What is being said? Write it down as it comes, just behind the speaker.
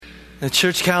The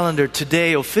church calendar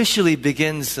today officially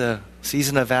begins the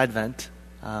season of Advent.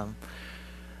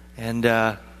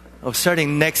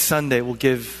 Starting next Sunday, we'll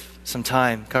carve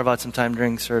out some time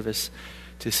during service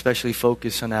to especially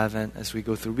focus on Advent as we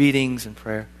go through readings and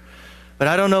prayer. But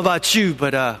I don't know about you,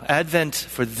 but Advent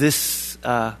for this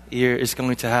year is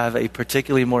going to have a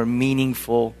particularly more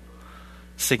meaningful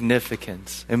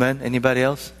significance. Amen? Anybody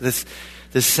else?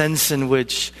 The sense in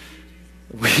which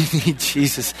we need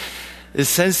Jesus. The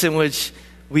sense in which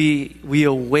we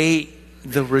await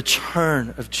the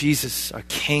return of Jesus, our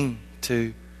King,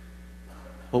 to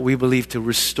what we believe to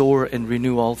restore and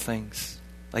renew all things.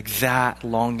 Like that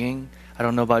longing. I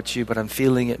don't know about you, but I'm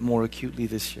feeling it more acutely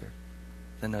this year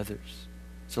than others.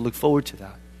 So look forward to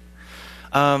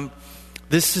that.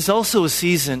 This is also a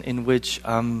season in which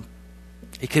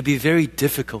it could be very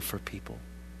difficult for people.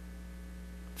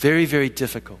 Very, very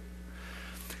difficult.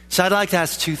 So I'd like to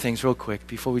ask two things real quick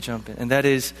before we jump in. And that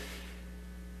is,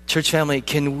 church family,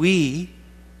 can we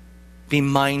be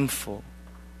mindful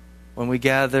when we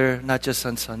gather, not just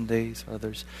on Sundays,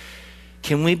 others?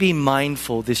 Can we be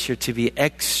mindful this year to be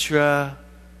extra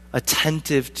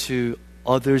attentive to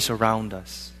others around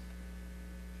us?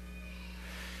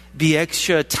 Be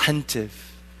extra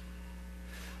attentive.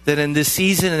 That in this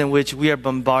season in which we are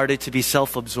bombarded to be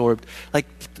self-absorbed, like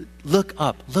look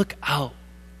up, look out.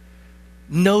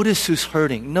 Notice who's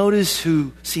hurting. Notice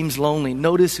who seems lonely.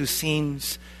 Notice who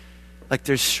seems like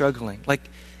they're struggling. Like,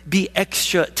 be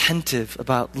extra attentive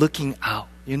about looking out,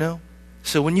 you know?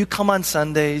 So when you come on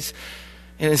Sundays,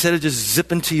 and instead of just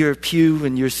zipping to your pew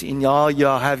and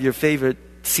y'all have your favorite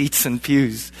seats and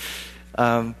pews,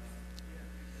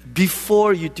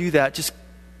 before you do that, just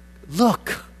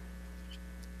look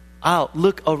out,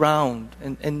 look around,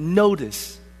 and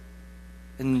notice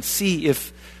and see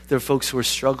if there are folks who are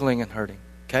struggling and hurting,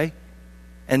 okay?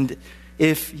 And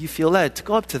if you feel led to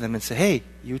go up to them and say, hey,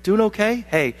 you doing okay?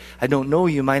 Hey, I don't know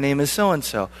you. My name is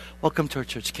so-and-so. Welcome to our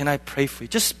church. Can I pray for you?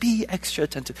 Just be extra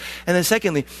attentive. And then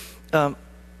secondly,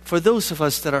 for those of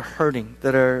us that are hurting,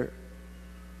 that are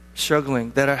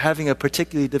struggling, that are having a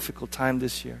particularly difficult time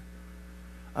this year,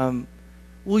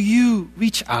 will you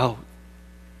reach out?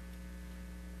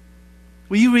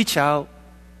 Will you reach out?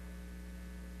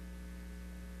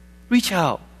 Reach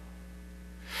out.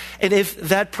 And if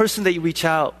that person that you reach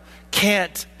out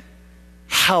can't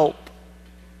help,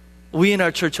 we in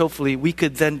our church, hopefully, we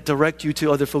could then direct you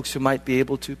to other folks who might be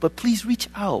able to. But please reach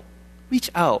out. Reach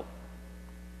out.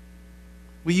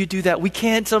 Will you do that? We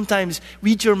can't sometimes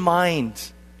read your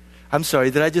minds. I'm sorry,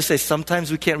 did I just say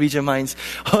sometimes we can't read your minds?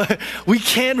 We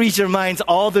can't read your minds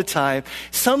all the time.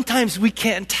 Sometimes we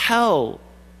can't tell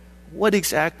what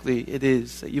exactly it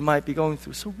is that you might be going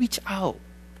through. So reach out.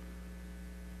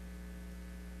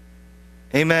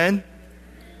 Amen?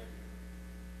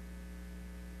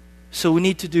 So we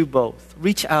need to do both.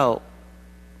 Reach out.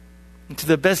 And to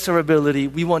the best of our ability,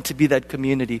 we want to be that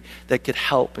community that could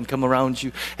help and come around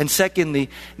you. And secondly,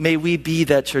 may we be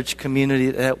that church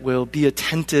community that will be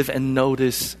attentive and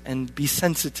notice and be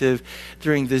sensitive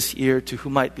during this year to who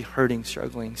might be hurting,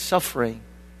 struggling, suffering,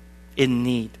 in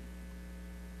need.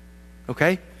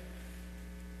 Okay?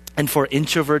 And for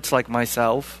introverts like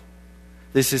myself,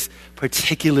 this is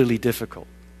particularly difficult.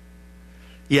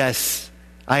 Yes,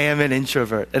 I am an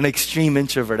introvert, an extreme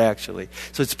introvert actually.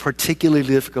 So it's particularly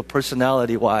difficult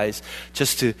personality-wise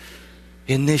just to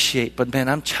initiate. But man,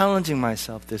 I'm challenging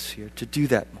myself this year to do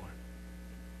that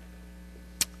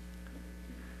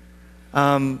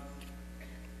more.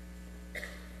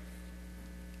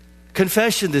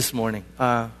 Confession this morning.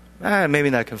 Maybe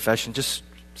not confession, just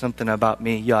something about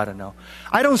me you ought to know.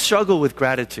 I don't struggle with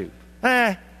gratitude.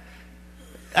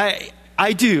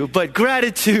 I do, but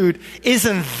gratitude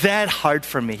isn't that hard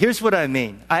for me. Here's what I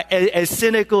mean. As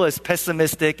cynical, as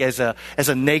pessimistic, as a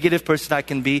negative person I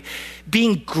can be,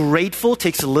 being grateful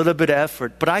takes a little bit of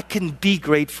effort, but I can be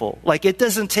grateful. Like, it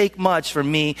doesn't take much for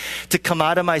me to come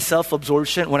out of my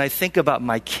self-absorption when I think about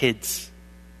my kids.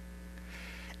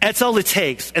 That's all it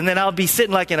takes. And then I'll be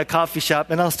sitting like in a coffee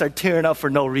shop and I'll start tearing up for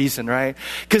no reason, right?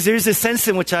 Because there's a sense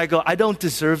in which I go, I don't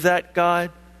deserve that,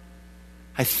 God.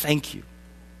 I thank you.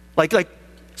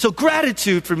 So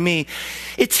gratitude for me,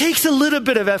 it takes a little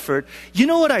bit of effort. You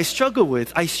know what I struggle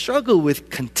with? I struggle with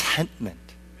contentment.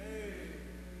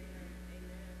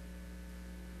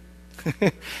 We're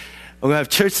going to have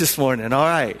church this morning, all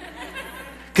right.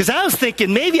 Because I was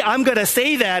thinking maybe I'm going to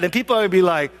say that and people are going to be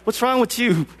like, what's wrong with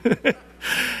you?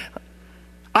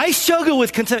 I struggle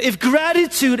with contentment. If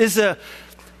gratitude is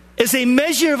a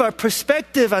measure of our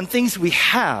perspective on things we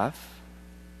have,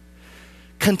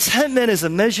 contentment is a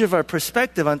measure of our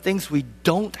perspective on things we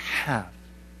don't have.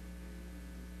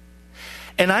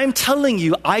 And I'm telling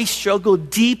you, I struggle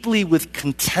deeply with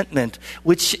contentment,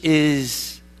 which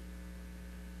is,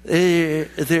 there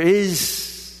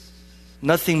is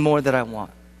nothing more that I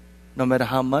want, no matter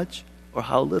how much or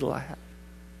how little I have.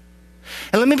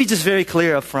 And let me be just very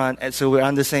clear up front, and so we're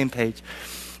on the same page.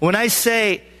 When I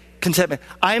say contentment,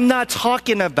 I'm not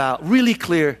talking about, really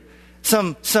clear,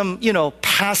 some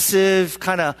passive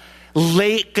kind of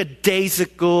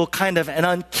lackadaisical kind of an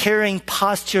uncaring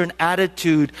posture and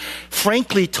attitude,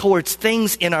 frankly, towards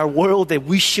things in our world that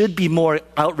we should be more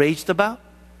outraged about.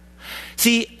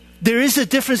 See, there is a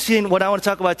difference between what I want to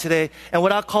talk about today and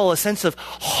what I'll call a sense of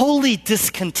holy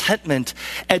discontentment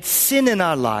at sin in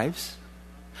our lives,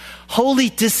 holy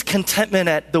discontentment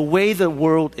at the way the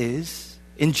world is,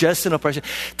 injustice and oppression.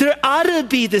 There ought to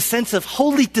be this sense of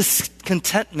holy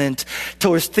discontentment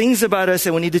towards things about us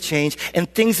that we need to change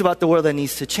and things about the world that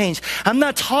needs to change. I'm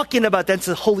not talking about that's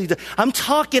a holy. I'm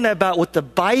talking about what the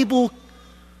Bible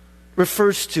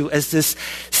refers to as this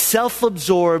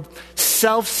self-absorbed,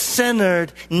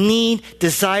 self-centered need,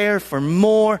 desire for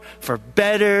more, for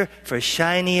better, for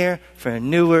shinier, for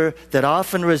newer, that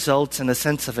often results in a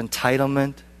sense of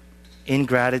entitlement,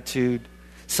 ingratitude,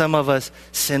 some of us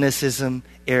cynicism,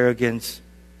 arrogance,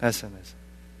 pessimism.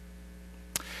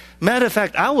 Matter of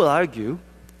fact, I will argue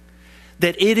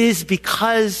that it is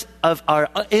because of our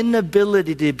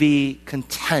inability to be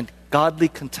content, godly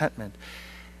contentment,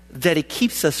 that it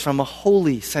keeps us from a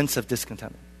holy sense of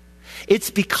discontentment.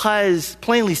 It's because,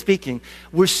 plainly speaking,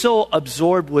 we're so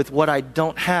absorbed with what I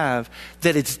don't have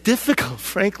that it's difficult,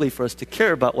 frankly, for us to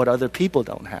care about what other people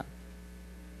don't have.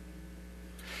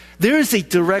 There is a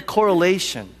direct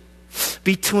correlation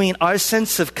between our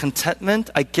sense of contentment,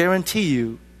 I guarantee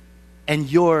you, and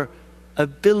your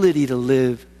ability to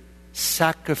live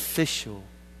sacrificial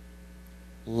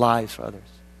lives for others.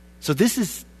 So this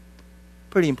is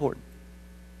pretty important.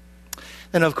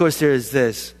 And of course there is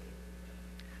this.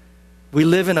 We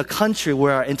live in a country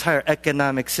where our entire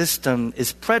economic system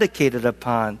is predicated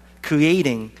upon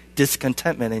creating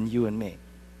discontentment in you and me.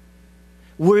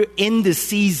 We're in the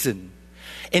season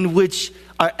in which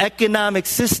our economic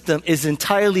system is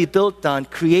entirely built on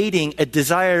creating a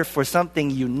desire for something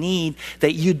you need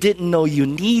that you didn't know you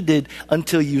needed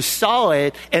until you saw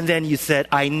it, and then you said,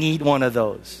 I need one of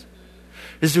those.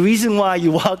 There's a reason why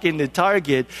you walk into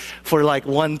Target for like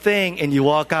one thing and you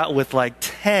walk out with like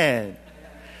 10.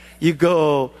 You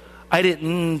go, I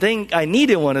didn't think I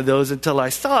needed one of those until I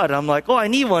saw it. I'm like, oh, I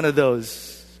need one of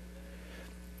those.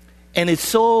 And it's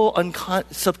so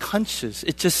subconscious.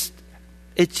 It just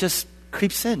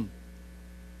creeps in.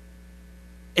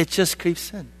 It just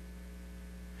creeps in.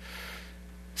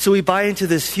 So we buy into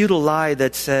this futile lie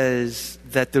that says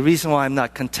that the reason why I'm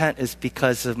not content is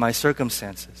because of my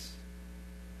circumstances.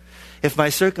 If my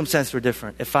circumstances were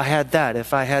different, if I had that,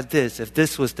 if I had this, if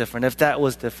this was different, if that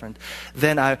was different,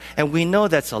 and we know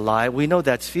that's a lie, we know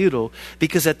that's futile,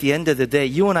 because at the end of the day,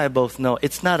 you and I both know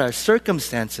it's not our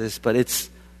circumstances, but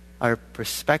it's our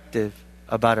perspective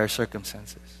about our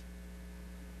circumstances.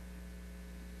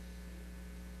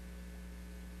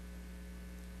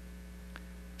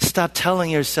 Stop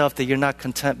telling yourself that you're not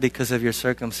content because of your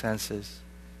circumstances.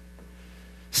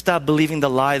 Stop believing the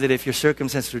lie that if your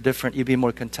circumstances were different, you'd be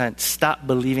more content. Stop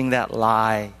believing that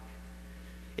lie.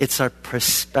 It's our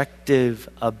perspective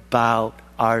about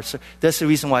that's the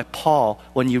reason why Paul,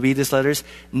 when you read his letters,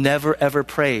 never ever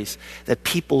prays that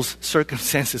people's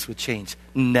circumstances would change.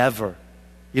 Never.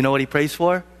 You know what he prays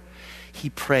for?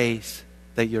 He prays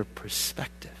that your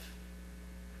perspective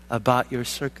about your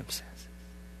circumstances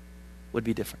would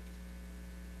be different.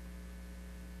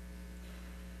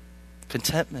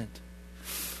 Contentment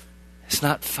is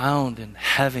not found in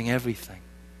having everything,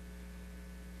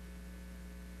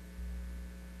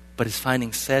 but is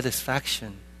finding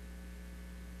satisfaction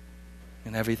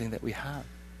in everything that we have.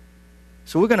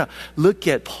 So we're going to look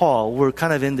at Paul. We're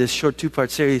kind of in this short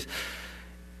 2-part series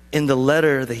in the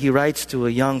letter that he writes to a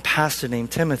young pastor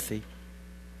named Timothy.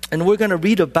 And we're going to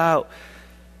read about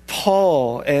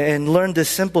Paul and learn this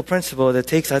simple principle that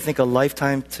takes, I think, a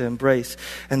lifetime to embrace.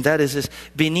 And that is this: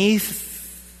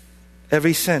 beneath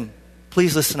every sin,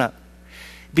 please listen up.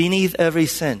 Beneath every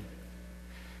sin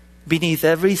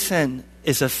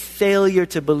is a failure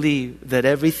to believe that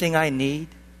everything I need,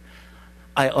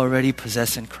 I already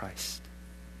possess in Christ.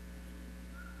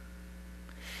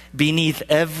 Beneath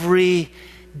every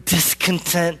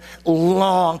discontent,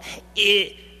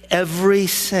 every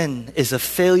sin is a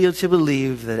failure to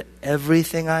believe that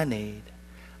everything I need,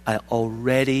 I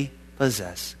already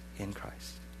possess in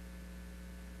Christ.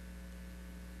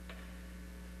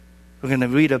 We're going to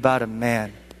read about a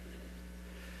man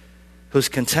whose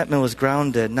contentment was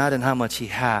grounded not in how much he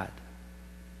had,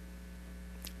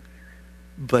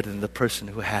 but in the person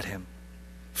who had him.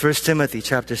 1 Timothy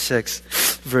chapter 6,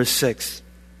 verse 6.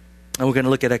 And we're going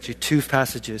to look at actually two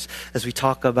passages as we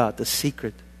talk about the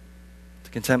secret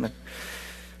to contentment.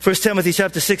 1 Timothy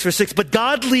chapter 6, verse 6. But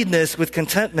godliness with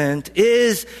contentment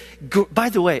is... By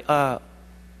the way,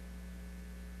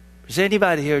 is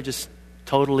anybody here just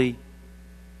totally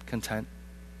content?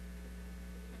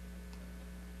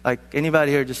 Like,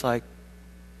 anybody here just like,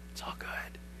 it's all good?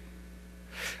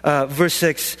 Verse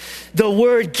 6. The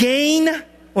word gain,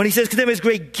 when he says contentment is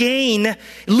great gain,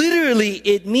 literally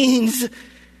it means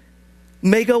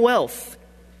mega wealth.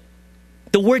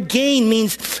 The word gain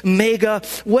means mega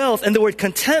wealth. And the word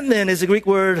contentment is the Greek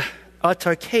word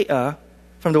autarkeia,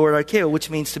 from the word archeo,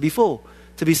 which means to be full,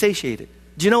 to be satiated.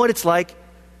 Do you know what it's like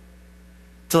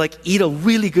to like eat a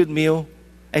really good meal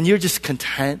and you're just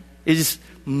content? It's just,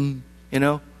 you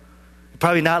know?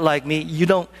 Probably not like me. You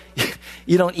don't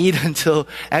eat until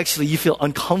actually you feel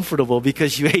uncomfortable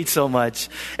because you ate so much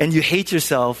and you hate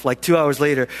yourself like 2 hours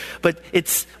later. But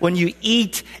it's when you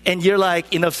eat and you're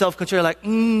like enough self-control, you're like,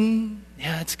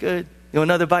 yeah, it's good. You know,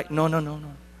 another bite? No.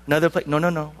 Another plate?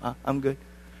 No. I'm good.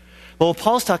 But what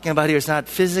Paul's talking about here is not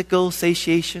physical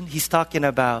satiation. He's talking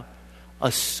about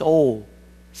a soul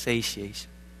satiation.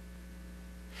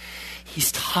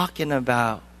 He's talking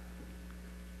about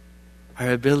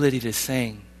our ability to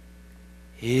sing,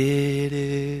 it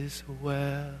is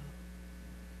well.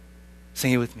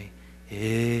 Sing it with me.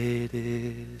 It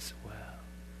is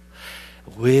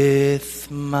well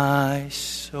with my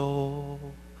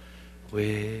soul,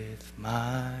 with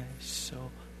my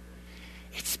soul.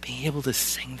 It's being able to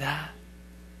sing that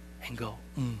and go,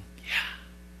 yeah.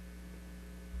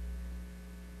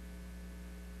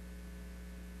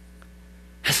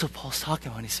 That's what Paul's talking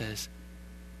about when he says,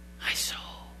 my soul.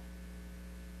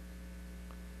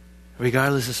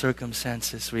 Regardless of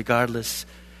circumstances, regardless,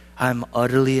 I'm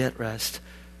utterly at rest,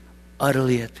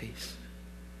 utterly at peace.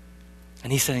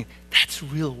 And he's saying, that's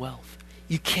real wealth.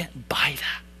 You can't buy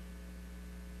that.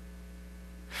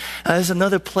 There's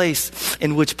another place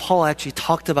in which Paul actually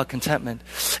talked about contentment.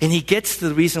 And he gets to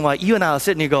the reason why you and I are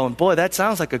sitting here going, boy, that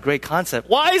sounds like a great concept.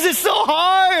 Why is it so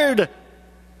hard?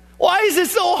 Why is it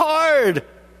so hard?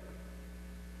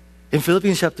 In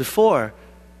Philippians chapter 4,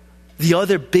 the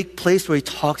other big place where he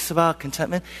talks about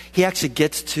contentment, he actually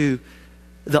gets to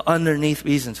the underneath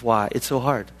reasons why it's so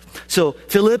hard. So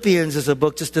Philippians is a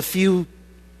book, just a few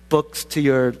books to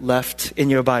your left in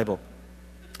your Bible.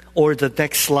 Or the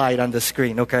next slide on the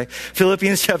screen, okay?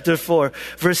 Philippians chapter 4,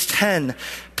 verse 10.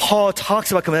 Paul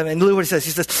talks about contentment. And look what he says.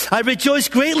 He says, I rejoice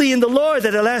greatly in the Lord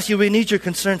that at last you renewed your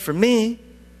concern for me.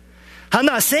 I'm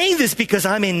not saying this because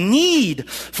I'm in need,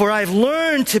 for I've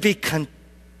learned to be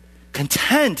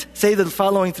content. Say the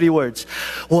following three words.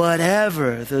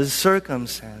 Whatever the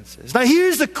circumstances. Now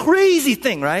here's the crazy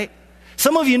thing, right?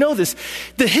 Some of you know this.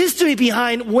 The history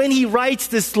behind when he writes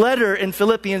this letter in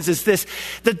Philippians is this.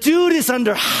 The dude is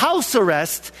under house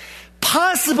arrest,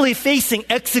 possibly facing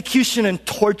execution and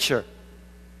torture.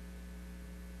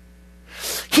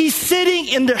 He's sitting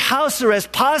in their house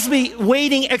arrest, possibly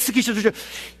waiting execution and torture.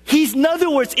 He's, in other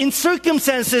words, in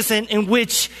circumstances in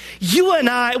which you and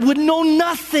I would know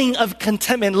nothing of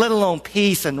contentment, let alone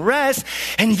peace and rest.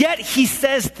 And yet he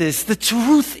says this. The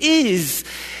truth is,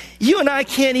 you and I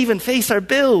can't even face our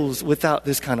bills without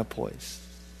this kind of poise.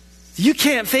 You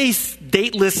can't face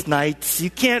dateless nights. You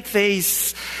can't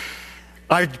face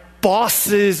our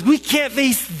bosses. We can't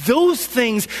face those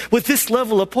things with this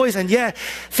level of poise. And yet,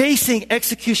 facing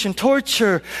execution,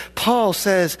 torture, Paul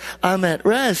says, I'm at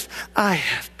rest. I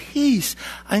have peace.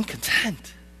 I'm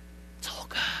content. It's all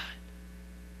good.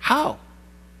 How?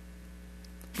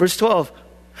 Verse 12.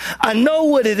 I know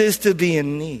what it is to be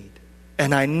in need.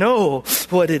 And I know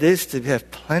what it is to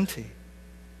have plenty.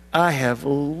 I have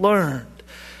learned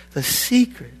the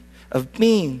secret of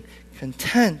being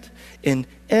content in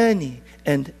any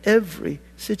and every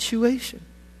situation.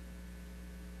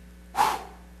 Whew,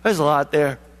 there's a lot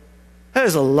there.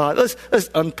 There's a lot. Let's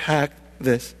unpack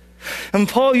this. And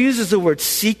Paul uses the word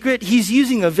secret. He's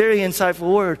using a very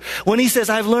insightful word. When he says,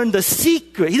 I've learned the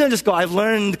secret, he doesn't just go, I've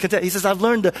learned content. He says, I've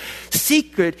learned the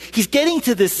secret. He's getting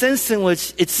to this sense in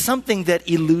which it's something that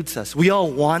eludes us. We all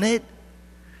want it,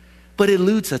 but it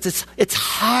eludes us. It's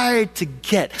hard to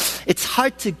get. It's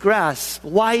hard to grasp.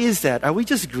 Why is that? Are we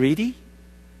just greedy?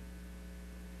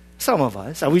 Some of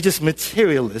us. Are we just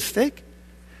materialistic?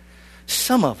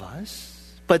 Some of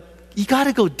us. But you got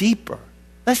to go deeper.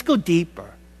 Let's go deeper.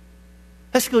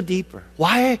 Let's go deeper.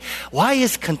 Why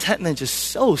is contentment just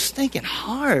so stinking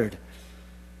hard?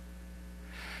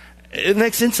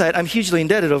 Next insight, I'm hugely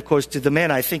indebted, of course, to the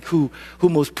man I think who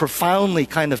most profoundly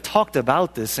kind of talked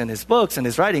about this in his books and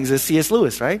his writings is C.S.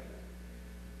 Lewis, right?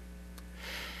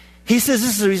 He says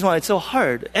this is the reason why it's so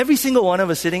hard. Every single one of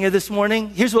us sitting here this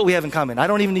morning, here's what we have in common. I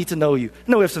don't even need to know you.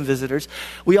 I know we have some visitors.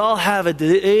 We all have a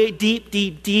deep,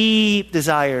 deep, deep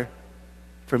desire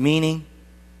for meaning,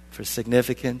 for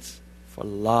significance, for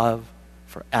love,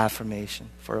 for affirmation,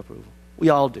 for approval. We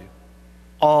all do.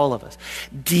 All of us.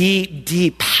 Deep,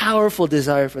 deep, powerful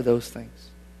desire for those things.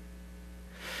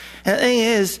 And the thing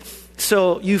is,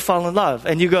 so you fall in love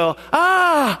and you go,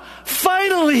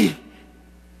 finally!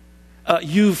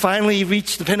 You finally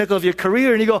reach the pinnacle of your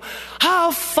career and you go,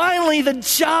 finally the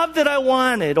job that I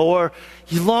wanted. Or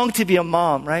you long to be a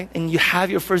mom, right? And you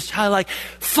have your first child, like,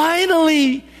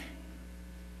 finally!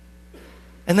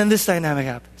 And then this dynamic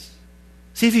happens.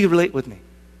 See if you can relate with me.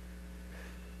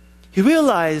 You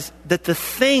realize that the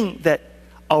thing that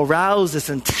aroused this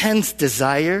intense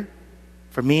desire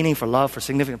for meaning, for love, for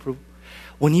significant approval,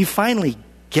 when you finally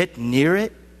get near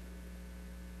it,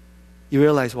 you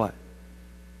realize what?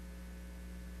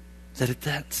 That it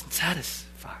doesn't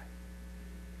satisfy.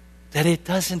 That it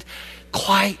doesn't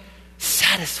quite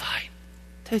satisfy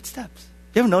to its depths.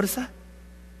 You ever notice that?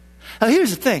 Now here's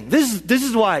the thing. This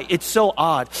is why it's so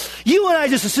odd. You and I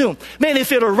just assume, man,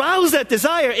 if it aroused that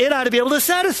desire, it ought to be able to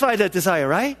satisfy that desire,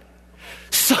 right?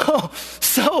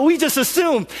 So we just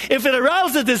assume if it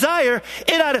aroused the desire,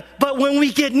 it ought to, but when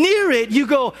we get near it, you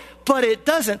go, but it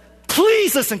doesn't.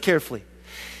 Please listen carefully.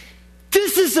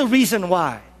 This is the reason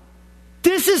why.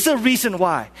 This is the reason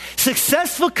why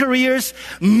successful careers,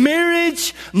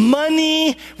 marriage,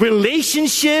 money,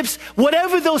 relationships,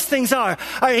 whatever those things are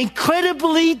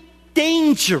incredibly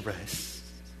dangerous.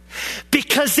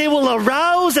 Because they will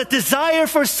arouse a desire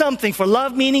for something, for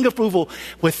love, meaning, approval,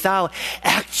 without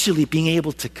actually being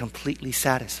able to completely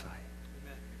satisfy.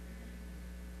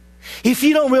 If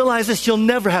you don't realize this, you'll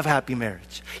never have a happy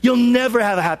marriage. You'll never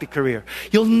have a happy career.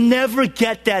 You'll never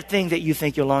get that thing that you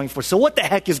think you're longing for. So what the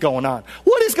heck is going on?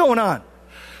 What is going on?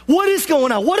 What is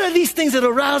going on? What are these things that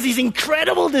arouse these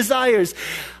incredible desires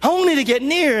only to get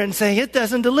near and say it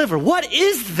doesn't deliver? What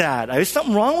is that? Is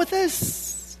something wrong with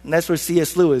this? And that's where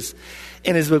C.S. Lewis,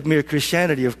 in his book Mere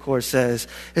Christianity, of course, says,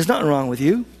 there's nothing wrong with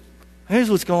you. Here's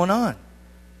what's going on.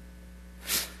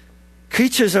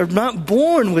 Creatures are not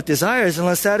born with desires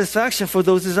unless satisfaction for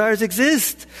those desires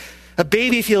exist. A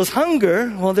baby feels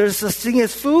hunger. Well, there's such thing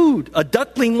as food. A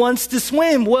duckling wants to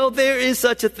swim. Well, there is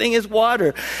such a thing as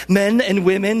water. Men and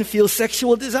women feel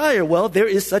sexual desire. Well, there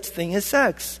is such thing as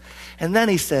sex. And then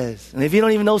he says, and if you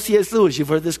don't even know C.S. Lewis, you've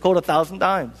heard this quote 1,000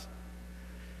 times.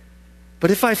 But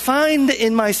if I find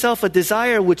in myself a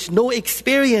desire which no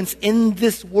experience in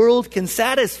this world can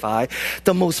satisfy,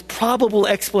 the most probable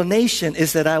explanation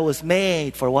is that I was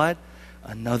made for what?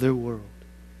 Another world.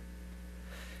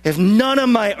 If none of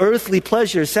my earthly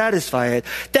pleasures satisfy it,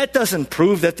 that doesn't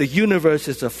prove that the universe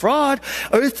is a fraud.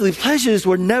 Earthly pleasures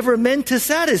were never meant to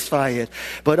satisfy it,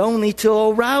 but only to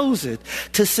arouse it,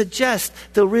 to suggest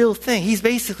the real thing. He's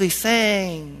basically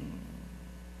saying,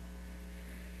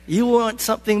 you want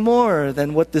something more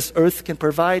than what this earth can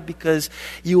provide because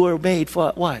you were made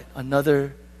for what?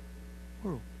 Another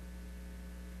world.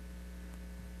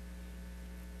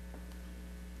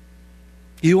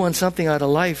 You want something out of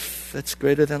life that's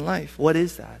greater than life. What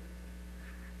is that?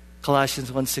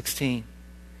 Colossians 1:16.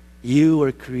 You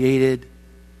were created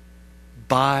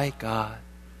by God.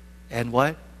 And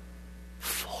what?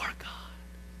 For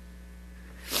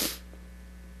God.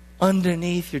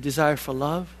 Underneath your desire for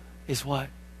love is what?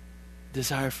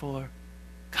 Desire for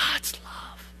God's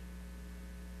love.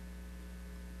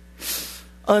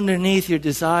 Underneath your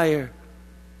desire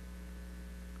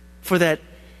for that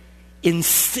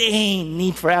insane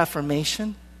need for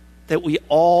affirmation that we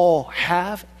all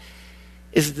have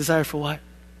is a desire for what?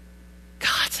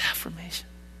 God's affirmation.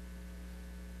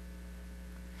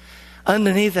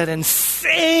 Underneath that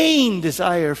insane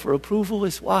desire for approval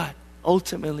is what?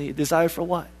 Ultimately, a desire for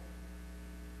what?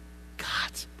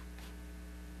 God's.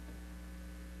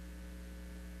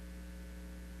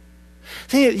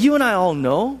 You and I all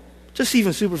know, just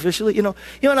even superficially, you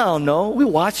and I all know, we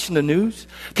watch in the news,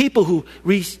 people who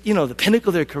reach, the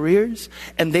pinnacle of their careers,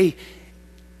 and they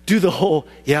do the whole,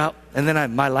 and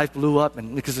then my life blew up,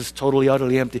 and because it's totally,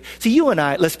 utterly empty. See, you and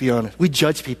I, let's be honest, we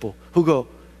judge people who go,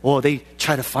 they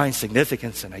try to find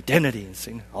significance and identity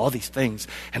and all these things,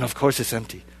 and of course it's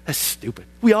empty. That's stupid.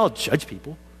 We all judge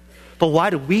people. But why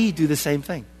do we do the same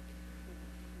thing?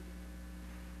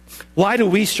 Why do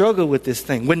we struggle with this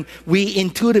thing when we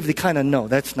intuitively kind of know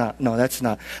that's not?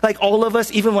 Like all of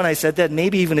us, even when I said that,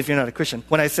 maybe even if you're not a Christian,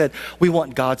 when I said we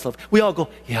want God's love, we all go,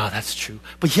 yeah, that's true.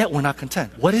 But yet we're not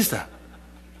content. What is that?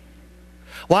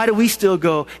 Why do we still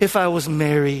go, if I was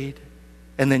married,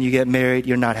 and then you get married,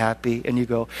 you're not happy, and you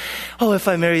go, oh, if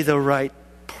I marry the right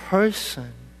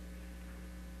person,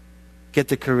 get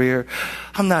the career,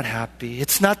 I'm not happy.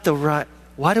 It's not the right.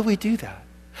 Why do we do that?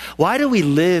 Why do we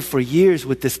live for years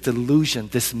with this delusion,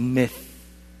 this myth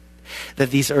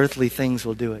that these earthly things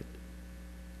will do it?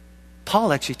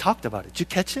 Paul actually talked about it. Did you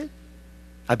catch it?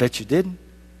 I bet you didn't.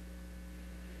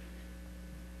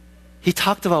 He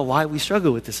talked about why we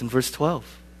struggle with this in verse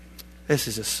 12. This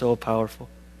is just so powerful.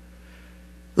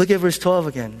 Look at verse 12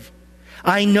 again.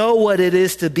 I know what it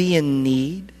is to be in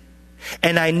need,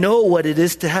 and I know what it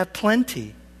is to have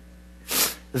plenty.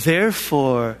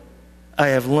 Therefore, I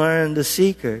have learned the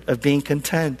secret of being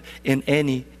content in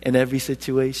any and every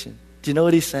situation. Do you know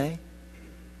what he's saying?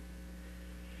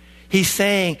 He's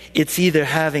saying it's either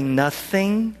having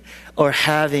nothing or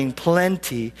having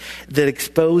plenty that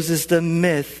exposes the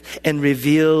myth and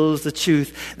reveals the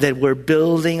truth that we're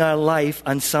building our life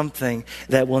on something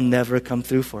that will never come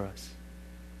through for us.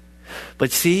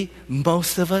 But see,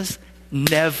 most of us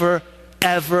never,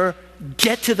 ever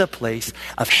get to the place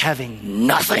of having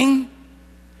nothing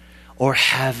or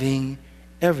having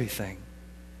everything.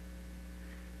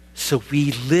 So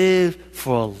we live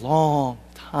for a long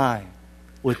time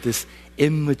with this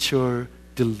immature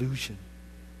delusion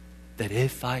that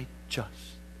if I just.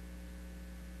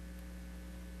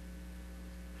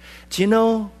 Do you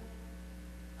know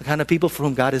the kind of people for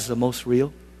whom God is the most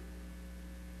real?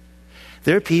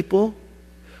 There are people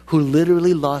who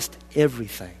literally lost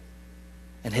everything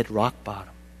and hit rock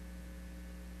bottom.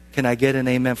 Can I get an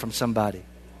amen from somebody?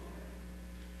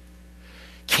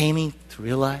 Came to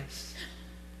realize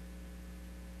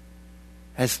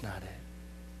that's not it.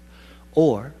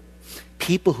 Or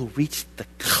people who reach the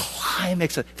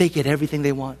climax of, they get everything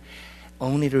they want,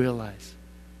 only to realize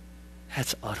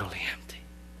that's utterly empty.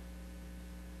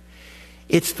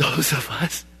 It's those of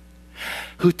us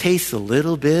who taste a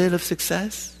little bit of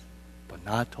success, but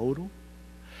not total,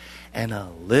 and a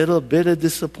little bit of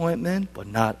disappointment, but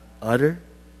not utter,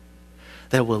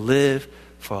 that will live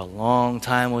for a long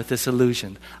time with this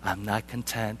illusion. I'm not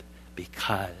content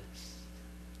because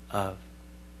of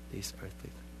these earthly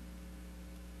things.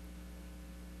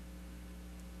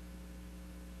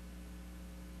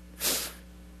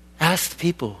 Ask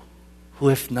people who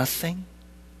have nothing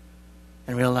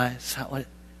and realize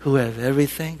who have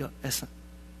everything.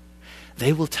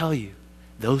 They will tell you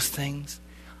those things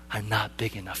are not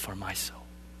big enough for my soul.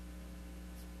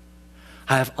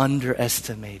 I have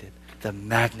underestimated the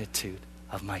magnitude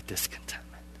of my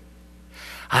discontentment.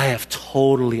 I have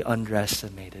totally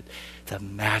underestimated the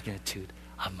magnitude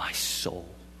of my soul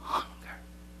hunger.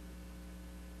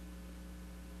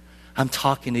 I'm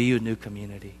talking to you, New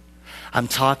Community. I'm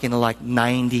talking to like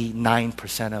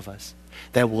 99% of us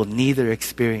that will neither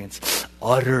experience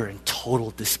utter and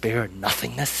total despair and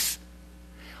nothingness,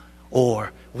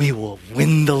 or we will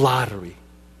win the lottery.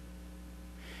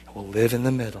 We'll live in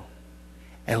the middle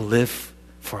and live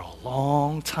for a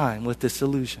long time with this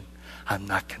illusion. I'm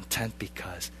not content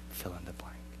because fill in the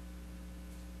blank.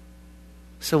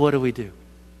 So what do we do?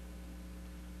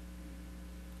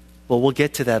 Well, we'll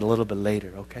get to that a little bit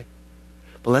later, okay?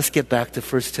 But let's get back to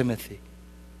 1 Timothy.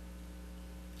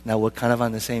 Now we're kind of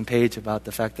on the same page about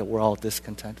the fact that we're all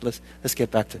discontent. Let's get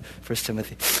back to 1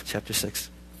 Timothy chapter 6.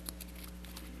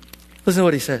 Listen to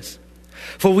what he says.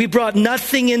 For we brought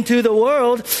nothing into the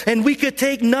world, and we could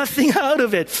take nothing out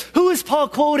of it. Who is Paul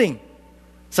quoting?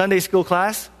 Sunday school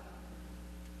class?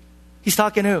 He's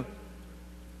talking who?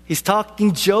 He's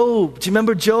talking Job. Do you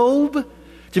remember Job? Do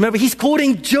you remember? He's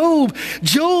quoting Job.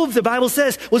 Job, the Bible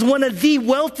says, was one of the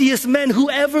wealthiest men who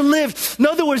ever lived. In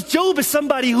other words, Job is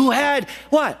somebody who had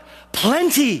what?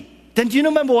 Plenty. Then do you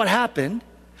remember what happened?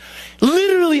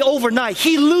 Literally overnight,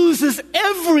 he loses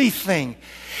everything.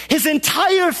 His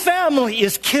entire family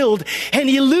is killed, and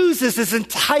he loses his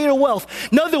entire wealth.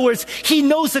 In other words, he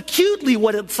knows acutely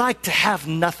what it's like to have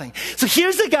nothing. So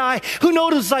here's a guy who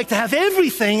knows what it's like to have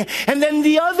everything, and then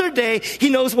the other day, he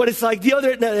knows what it's like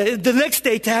the next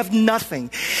day to have nothing.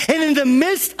 And in the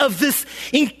midst of this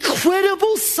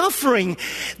incredible suffering,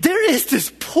 there is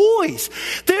this poise.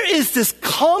 There is this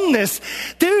calmness.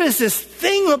 There is this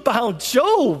thing about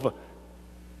Job.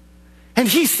 And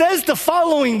he says the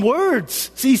following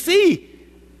words, CC.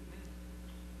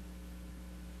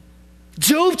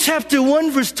 Job chapter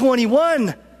 1 verse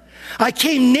 21. I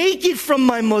came naked from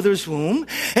my mother's womb,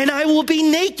 and I will be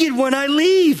naked when I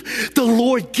leave. The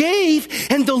Lord gave,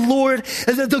 and the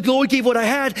Lord gave what I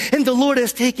had, and the Lord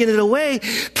has taken it away.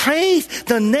 Praise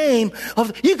the name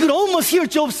of, you could almost hear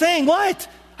Job saying, what?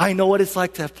 I know what it's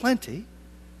like to have plenty.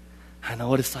 I know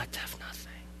what it's like to have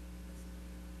nothing.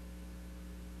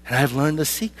 And I've learned the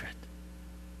secret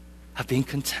of being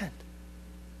content.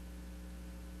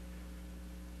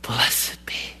 Blessed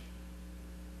be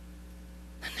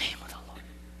the name of the Lord.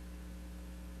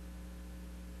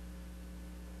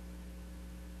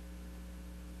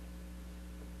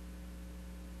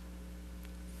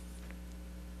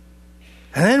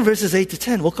 And then verses 8 to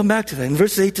 10, we'll come back to that. In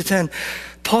verses 8 to 10,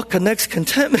 Paul connects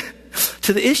contentment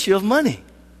to the issue of money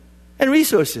and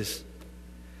resources.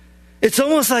 It's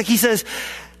almost like he says,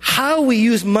 how we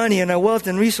use money and our wealth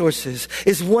and resources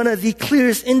is one of the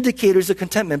clearest indicators of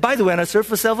contentment. By the way, on a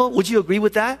surface level, would you agree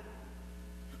with that?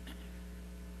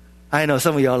 I know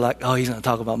some of y'all are like, oh, he's going to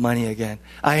talk about money again.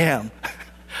 I am.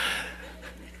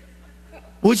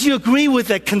 Would you agree with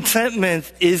that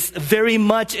contentment is very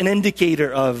much an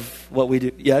indicator of what we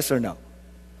do? Yes or no?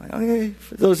 Okay,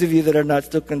 for those of you that are not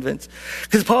still convinced.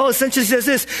 Because Paul essentially says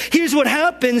this, here's what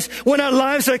happens when our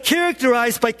lives are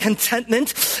characterized by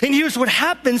contentment, and here's what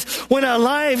happens when our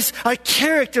lives are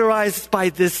characterized by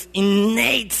this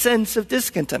innate sense of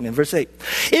discontentment. Verse 8,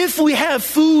 if we have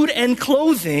food and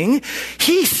clothing,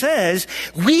 he says,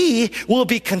 we will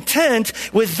be content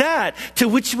with that, to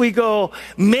which we go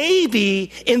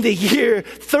maybe in the year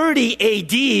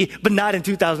 30 AD, but not in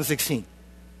 2016.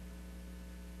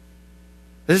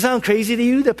 Does it sound crazy to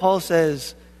you that Paul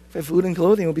says, if I have food and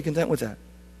clothing, we'll be content with that?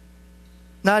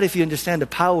 Not if you understand the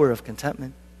power of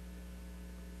contentment.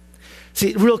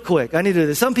 See, real quick, I need to do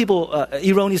this. Some people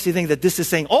erroneously think that this is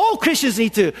saying all Christians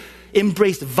need to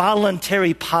embrace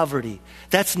voluntary poverty.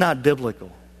 That's not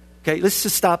biblical. Okay, let's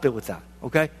just stop it with that,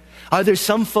 okay? Are there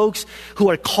some folks who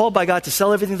are called by God to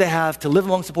sell everything they have, to live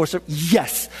amongst the poor?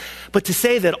 Yes. But to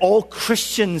say that all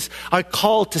Christians are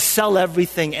called to sell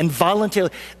everything and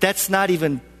voluntarily, that's not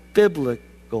even biblical.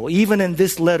 Even in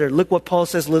this letter, look what Paul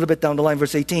says a little bit down the line,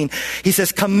 verse 18. He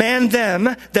says, command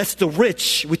them, that's the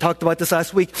rich, we talked about this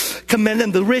last week, command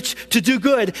them, the rich, to do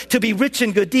good, to be rich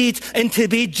in good deeds, and to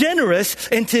be generous,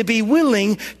 and to be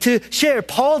willing to share.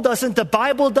 The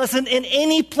Bible doesn't in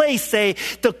any place say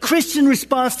the Christian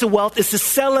response to wealth is to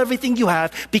sell everything you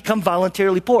have, become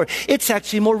voluntarily poor. It's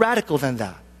actually more radical than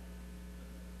that.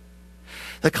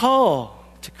 The call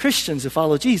to Christians who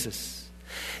follow Jesus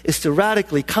is to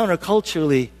radically,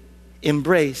 counterculturally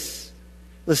embrace,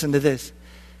 listen to this,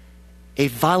 a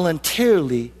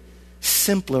voluntarily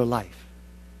simpler life.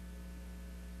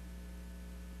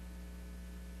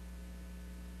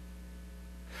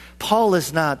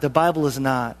 The Bible is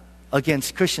not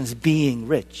against Christians being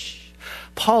rich.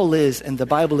 Paul is, and the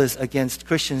Bible is against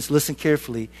Christians, listen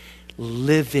carefully,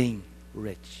 living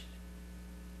rich.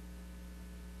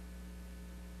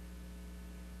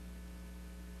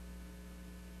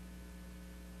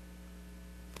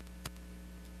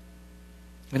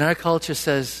 And our culture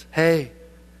says, hey,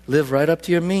 live right up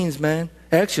to your means, man.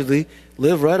 Actually,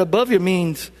 live right above your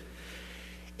means.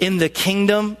 In the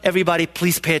kingdom, everybody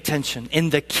please pay attention. In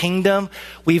the kingdom,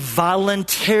 we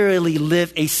voluntarily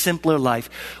live a simpler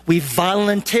life. We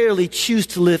voluntarily choose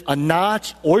to live a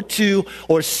notch or two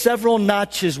or several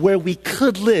notches where we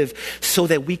could live so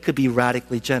that we could be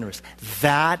radically generous.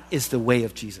 That is the way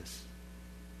of Jesus.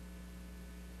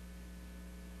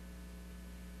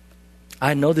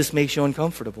 I know this makes you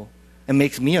uncomfortable. It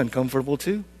makes me uncomfortable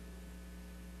too.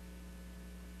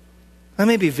 Let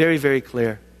me be very, very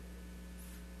clear.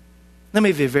 Let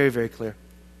me be very, very clear.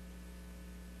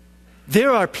 There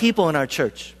are people in our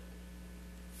church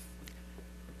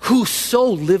who so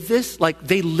live this, like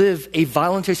they live a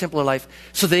voluntary, simpler life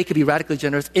so they could be radically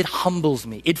generous. It humbles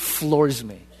me. It floors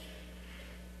me.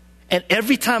 And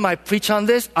every time I preach on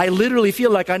this, I literally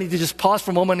feel like I need to just pause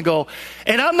for a moment and go,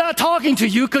 and I'm not talking to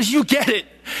you because you get it.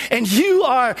 And you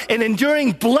are an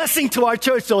enduring blessing to our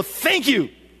church, so thank you.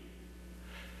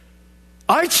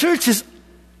 Our church is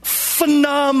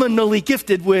phenomenally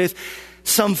gifted with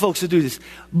some folks who do this.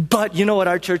 But you know what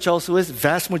our church also is? The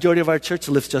vast majority of our church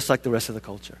lives just like the rest of the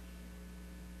culture.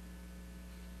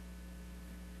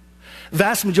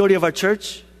 Vast majority of our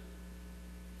church.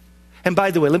 And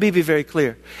by the way, let me be very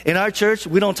clear. In our church,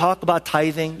 we don't talk about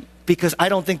tithing because I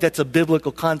don't think that's a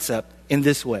biblical concept in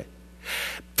this way.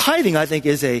 Tithing, I think,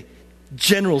 is a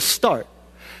general start.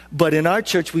 But in our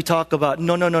church, we talk about,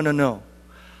 no.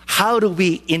 How do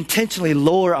we intentionally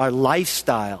lower our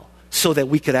lifestyle so that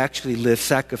we could actually live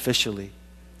sacrificially?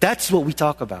 That's what we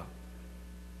talk about.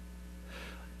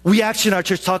 We actually in our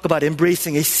church talk about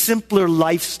embracing a simpler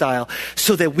lifestyle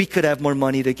so that we could have more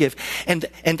money to give. And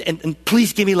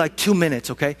please give me like 2 minutes,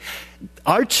 okay?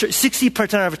 Our church,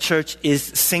 60% of our church is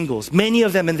singles, many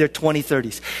of them in their 20s,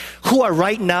 30s, who are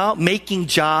right now making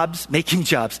jobs, making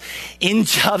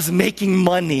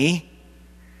money,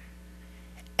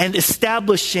 and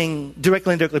establishing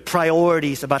directly and indirectly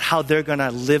priorities about how they're going to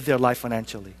live their life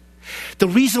financially. The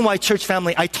reason why, church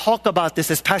family, I talk about this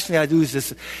as passionately as I do is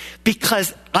this,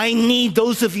 because I need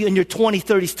those of you in your 20s,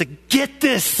 30s to get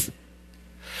this.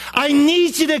 I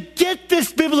need you to get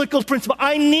this biblical principle.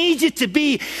 I need you to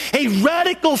be a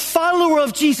radical follower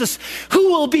of Jesus who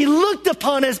will be looked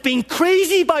upon as being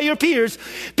crazy by your peers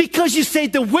because you say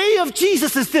the way of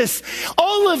Jesus is this.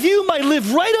 All of you might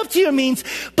live right up to your means,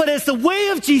 but as the way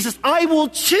of Jesus, I will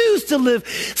choose to live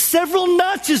several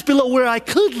notches below where I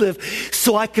could live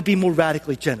so I could be more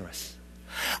radically generous.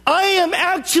 I am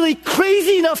actually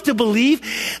crazy enough to believe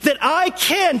that I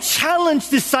can challenge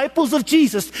disciples of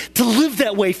Jesus to live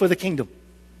that way for the kingdom.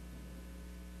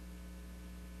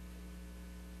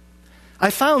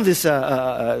 I found this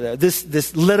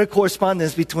letter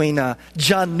correspondence between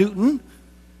John Newton,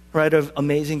 writer of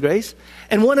Amazing Grace,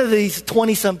 and one of these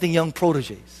 20-something young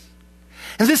proteges.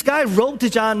 And this guy wrote to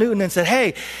John Newton and said,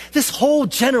 hey, this whole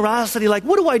generosity, like,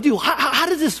 what do I do? How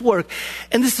does this work?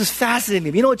 And this is fascinating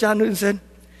to me. You know what John Newton said?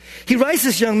 He writes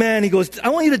this young man, he goes, I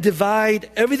want you to divide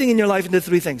everything in your life into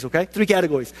 3 things, okay? 3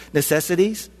 categories: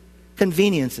 necessities,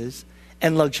 conveniences,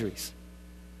 and luxuries.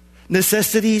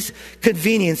 Necessities,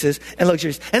 conveniences, and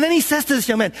luxuries. And then he says to this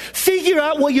young man, figure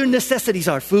out what your necessities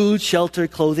are. Food, shelter,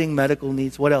 clothing, medical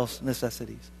needs. What else?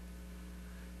 Necessities.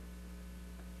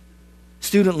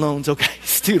 Student loans, okay,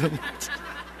 student loans.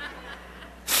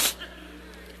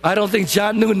 I don't think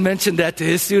John Newton mentioned that to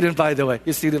his student, by the way,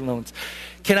 his student loans.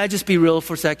 Can I just be real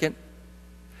for a second?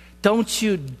 Don't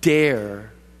you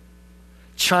dare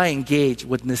try and gauge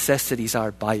what necessities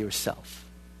are by yourself.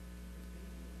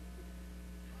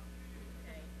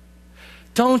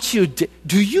 Don't you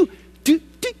do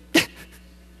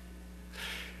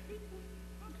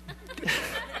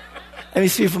let me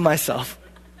speak for myself.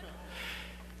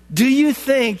 Do you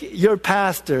think your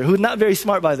pastor, who's not very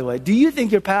smart by the way, do you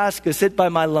think your pastor could sit by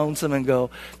my lonesome and go,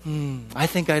 I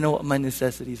think I know what my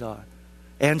necessities are?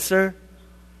 Answer,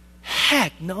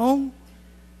 heck no.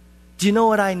 Do you know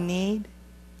what I need?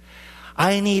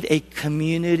 I need a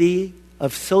community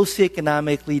of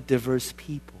socioeconomically diverse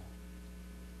people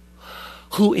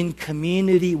who in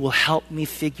community will help me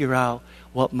figure out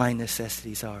what my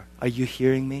necessities are. Are you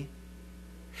hearing me?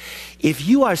 If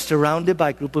you are surrounded by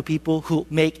a group of people who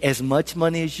make as much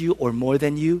money as you or more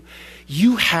than you,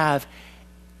 you have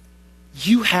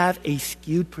a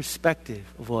skewed perspective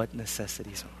of what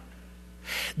necessities are.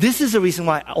 This is the reason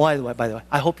why, by the way,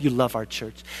 I hope you love our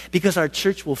church. Because our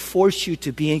church will force you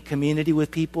to be in community with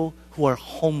people who are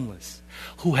homeless,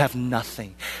 who have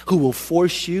nothing, who will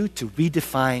force you to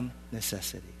redefine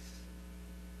necessities.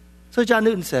 So John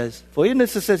Newton says, for your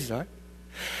necessities are.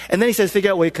 And then he says,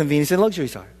 figure out what your conveniences and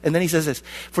luxuries are. And then he says this,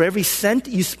 for every cent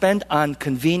you spend on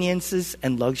conveniences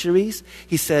and luxuries,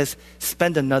 he says,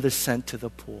 spend another cent to the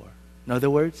poor. In other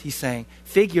words, he's saying,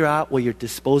 figure out what your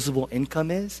disposable income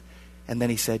is. And then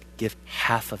he said, give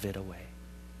half of it away.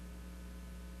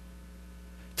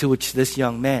 To which this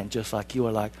young man, just like you,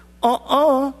 are like,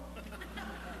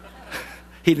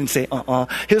 He didn't say,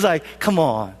 He was like, come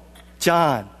on,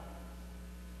 John.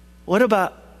 What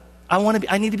about,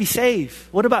 I need to be saved.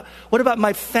 What about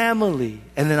my family?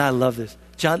 And then I love this.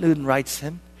 John Newton writes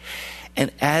him.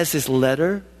 And as his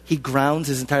letter, he grounds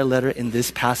his entire letter in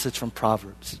this passage from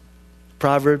Proverbs.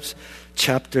 Proverbs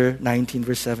chapter 19,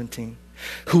 verse 17.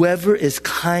 Whoever is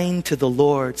kind to the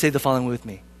Lord, say the following with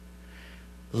me,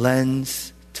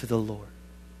 lends to the Lord.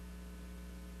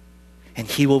 And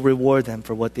he will reward them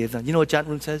for what they have done. You know what John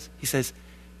Newton says? He says,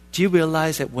 do you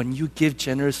realize that when you give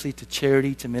generously to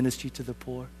charity, to ministry to the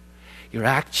poor, you're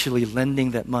actually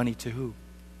lending that money to who?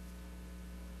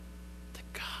 To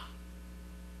God.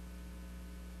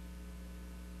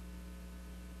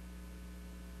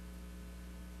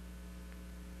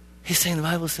 He's saying, the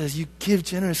Bible says, you give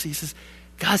generously. He says,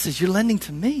 God says, you're lending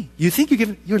to me. You think you're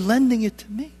giving, you're lending it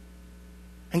to me.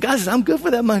 And God says, I'm good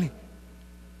for that money.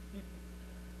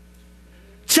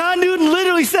 John Newton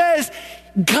literally says,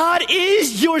 God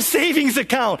is your savings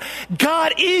account.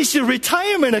 God is your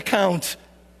retirement account.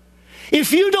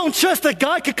 If you don't trust that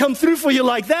God could come through for you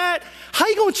like that, how are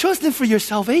you going to trust Him for your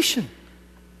salvation?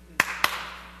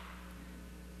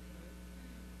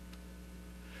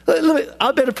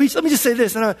 I better preach. Let me just say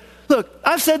this. Look,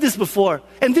 I've said this before,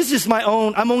 and this is my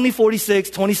own. I'm only 46,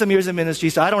 20-some years in ministry,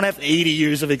 so I don't have 80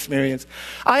 years of experience.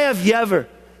 I have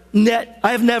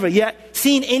I have never yet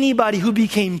seen anybody who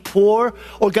became poor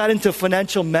or got into a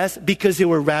financial mess because they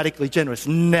were radically generous.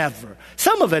 Never.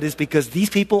 Some of it is because these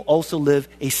people also live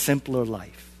a simpler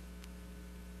life.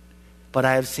 But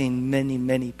I have seen many,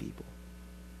 many people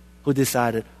who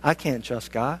decided, I can't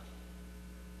trust God.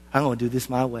 I'm going to do this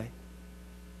my way.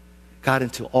 Got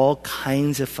into all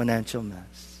kinds of financial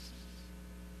mess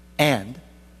and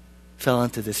fell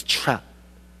into this trap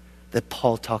that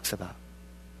Paul talks about,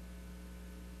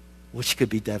 which could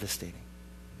be devastating.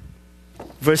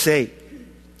 Verse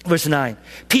 9.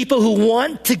 People who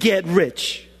want to get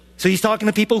rich. So he's talking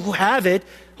to people who have it,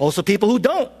 also people who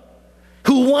don't.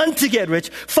 Who want to get rich,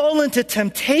 fall into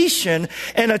temptation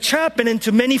and a trap and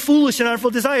into many foolish and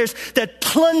harmful desires that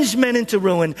plunge men into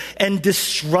ruin and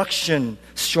destruction.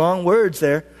 Strong words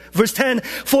there. Verse 10,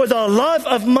 for the love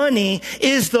of money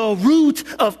is the root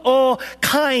of all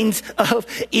kinds of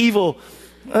evil.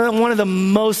 One of the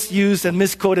most used and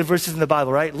misquoted verses in the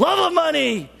Bible, right? Love of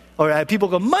money. Or people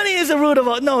go, money is the root of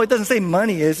all. No, it doesn't say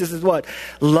money is. This is what?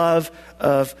 Love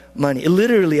of money. It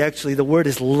literally, actually, the word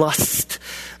is lust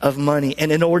of money, an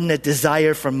inordinate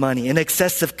desire for money, an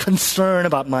excessive concern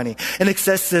about money, an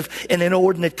excessive and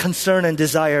inordinate concern and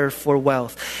desire for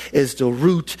wealth is the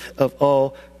root of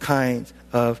all kinds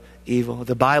of evil.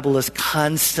 The Bible is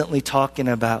constantly talking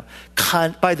about,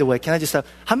 by the way, can I just stop?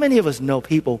 How many of us know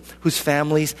people whose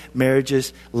families,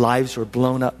 marriages, lives were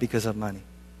blown up because of money?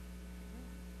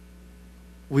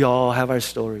 We all have our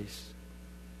stories.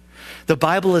 The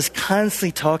Bible is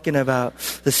constantly talking about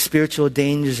the spiritual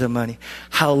dangers of money,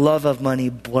 how love of money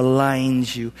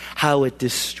blinds you, how it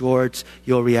distorts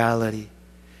your reality.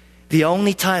 The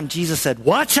only time Jesus said,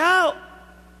 watch out,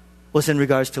 was in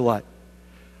regards to what?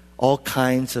 All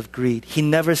kinds of greed. He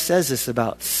never says this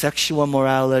about sexual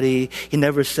morality. He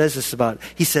never says this about,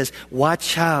 he says,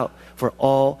 watch out for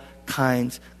all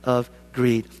kinds of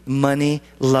greed. Money,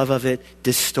 love of it,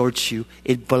 distorts you.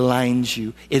 It blinds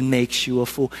you. It makes you a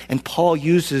fool. And Paul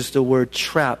uses the word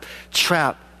trap.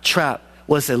 Trap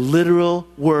was a literal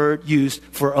word used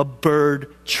for a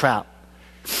bird trap.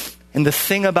 And the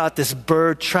thing about this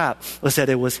bird trap was that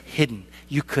it was hidden.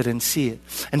 You couldn't see it.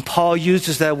 And Paul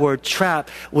uses that word trap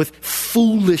with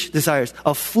foolish desires.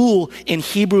 A fool in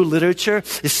Hebrew literature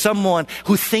is someone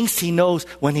who thinks he knows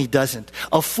when he doesn't.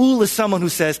 A fool is someone who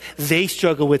says, they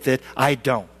struggle with it, I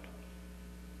don't.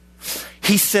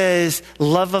 He says,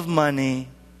 love of money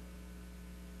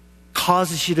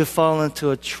causes you to fall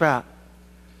into a trap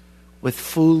with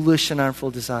foolish and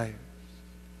harmful desires.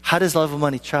 How does love of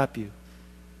money trap you?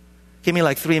 Give me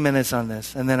like 3 minutes on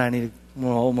this, and then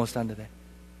we're almost done today.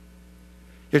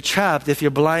 You're trapped if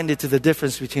you're blinded to the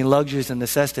difference between luxuries and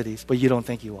necessities, but you don't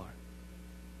think you are.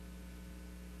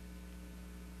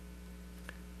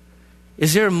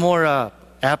 Is there more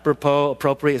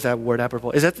appropriate, is that word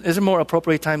apropos? Is there more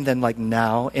appropriate time than like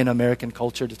now in American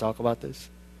culture to talk about this?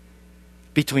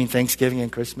 Between Thanksgiving and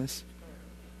Christmas?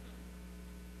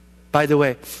 By the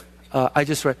way, I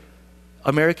just read,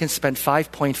 Americans spent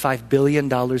 $5.5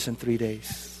 billion in 3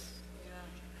 days.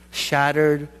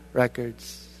 Shattered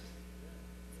records.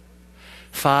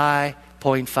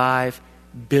 $5.5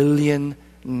 billion.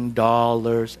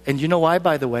 And you know why,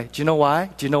 by the way? Do you know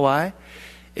why?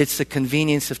 It's the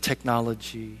convenience of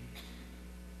technology.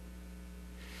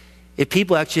 If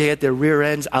people actually had their rear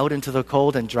ends out into the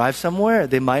cold and drive somewhere,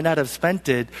 they might not have spent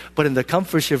it, but in the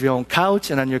comfort of your own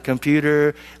couch and on your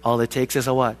computer, all it takes is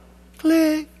a what?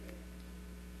 Click.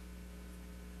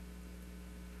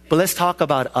 But let's talk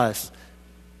about us,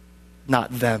 not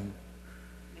them.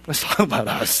 Let's talk about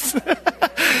us.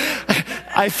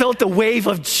 I felt the wave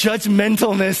of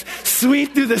judgmentalness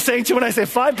sweep through the sanctuary when I say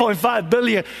 5.5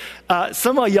 billion.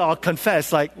 Some of y'all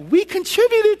confess, like, we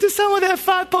contributed to some of that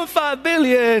 5.5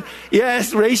 billion.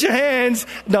 Yes, raise your hands.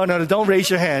 No, don't raise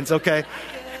your hands, okay?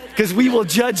 Because we will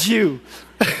judge you.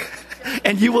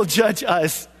 And you will judge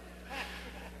us.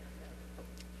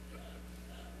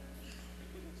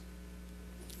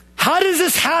 How does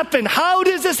this happen? How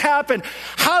do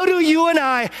you and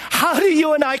I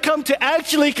come to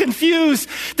actually confuse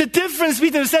the difference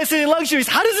between necessity and luxuries?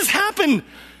 How does this happen?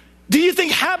 Do you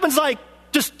think it happens like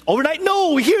just overnight?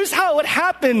 No, here's how it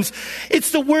happens. It's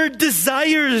the word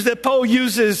desires that Paul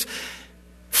uses.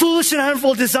 Foolish and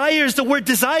harmful desires. The word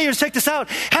desires, check this out,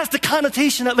 has the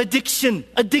connotation of addiction.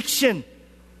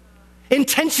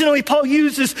 Intentionally, Paul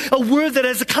uses a word that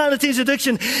has a connotation of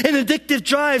addiction. And addictive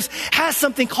drives has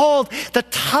something called the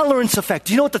tolerance effect.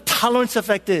 Do you know what the tolerance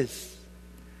effect is?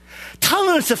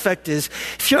 Tolerance effect is,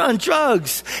 if you're on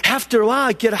drugs, after a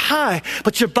while you get a high,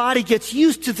 but your body gets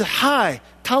used to the high.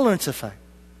 Tolerance effect.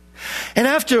 And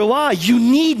after a while, you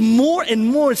need more and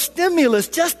more stimulus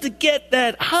just to get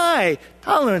that high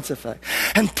tolerance effect.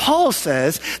 And Paul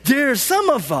says, there are some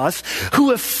of us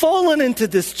who have fallen into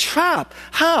this trap.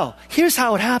 How? Here's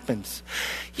how it happens.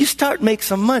 You start make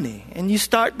some money and you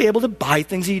start be able to buy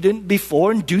things you didn't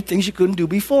before and do things you couldn't do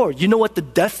before. You know what the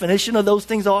definition of those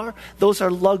things are? Those are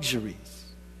luxuries.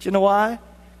 Do you know why?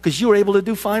 Because you were able to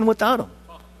do fine without them.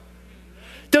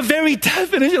 The very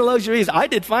definition of luxury is, I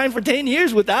did fine for 10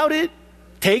 years without it.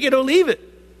 Take it or leave it.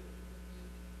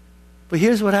 But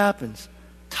here's what happens.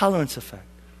 Tolerance effect.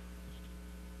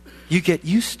 You get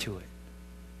used to it.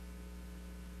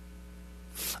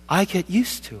 I get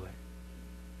used to it.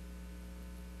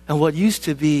 And what used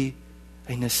to be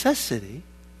a necessity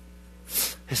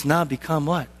has now become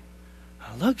what?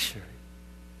 A luxury.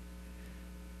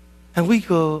 And we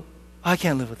go, I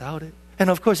can't live without it. And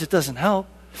of course it doesn't help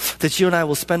that you and I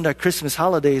will spend our Christmas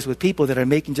holidays with people that are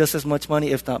making just as much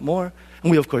money, if not more.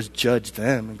 And we, of course, judge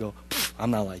them and go,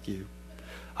 I'm not like you.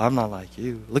 I'm not like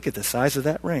you. Look at the size of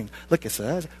that ring. Look at the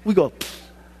size. We go,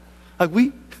 like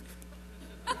we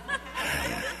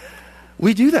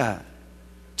do that.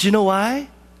 Do you know why?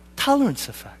 Tolerance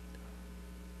effect.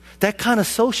 That kind of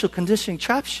social conditioning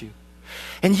traps you.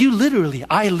 And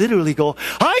I literally go,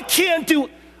 I can't do.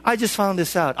 I just found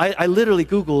this out. I literally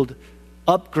Googled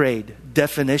upgrade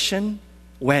definition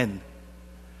when.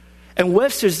 And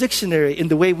Webster's dictionary, in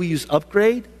the way we use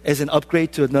upgrade as an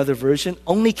upgrade to another version,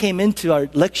 only came into our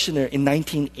lectionary in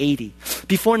 1980.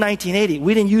 Before 1980,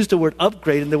 we didn't use the word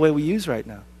upgrade in the way we use right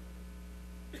now.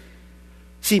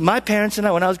 See, my parents and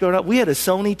I, when I was growing up, we had a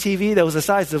Sony TV that was the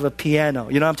size of a piano.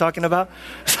 You know what I'm talking about?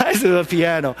 The size of a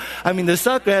piano. I mean, the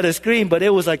sucker had a screen, but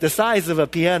it was like the size of a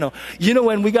piano. You know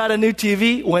when we got a new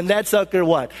TV? When that sucker,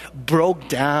 what? Broke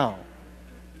down.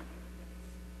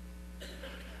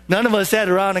 None of us sat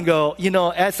around and go,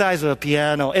 that size of a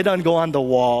piano, it doesn't go on the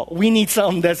wall. We need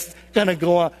something that's going to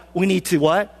go on. We need to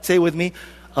what? Say it with me.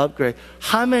 Upgrade.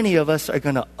 How many of us are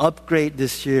going to upgrade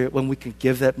this year when we can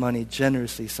give that money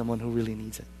generously to someone who really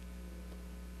needs it?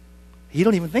 You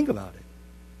don't even think about it.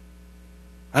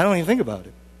 I don't even think about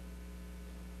it.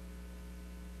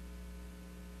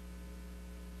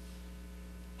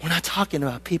 We're not talking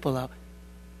about people out.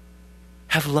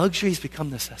 Have luxuries become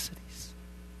necessities?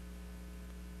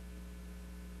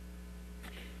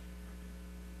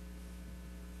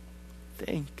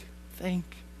 Think.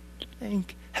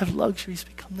 Have luxuries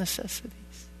become necessities?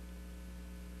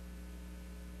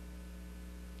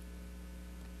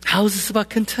 How is this about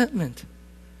contentment?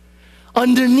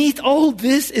 Underneath all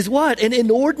this is what? An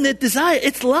inordinate desire.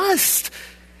 It's lust.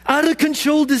 Out of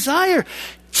control desire.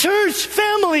 Church,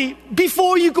 family,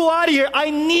 before you go out of here, I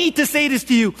need to say this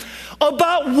to you.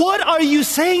 About what are you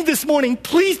saying this morning?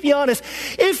 Please be honest.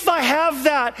 If I have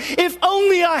that, if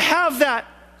only I have that,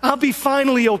 I'll be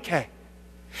finally okay.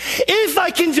 If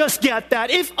I can just get that,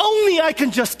 if only I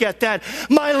can just get that,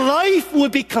 my life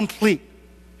would be complete.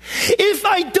 If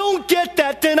I don't get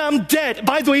that, then I'm dead.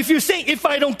 By the way, if you're saying, if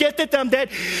I don't get that, then I'm dead,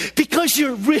 because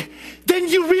then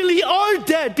you really are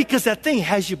dead, because that thing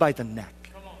has you by the neck.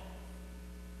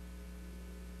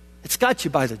 It's got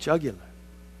you by the jugular.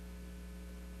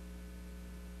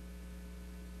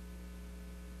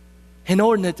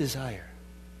 Inordinate desire.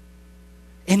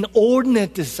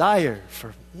 Inordinate desire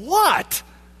for what?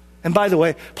 And by the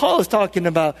way, Paul is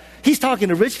he's talking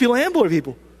to rich people and poor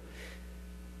people.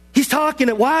 He's talking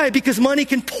why? Because money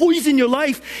can poison your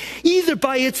life either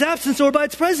by its absence or by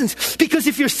its presence. Because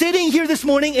if you're sitting here this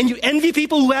morning and you envy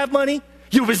people who have money,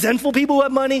 you're resentful people who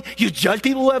have money, you judge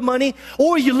people who have money,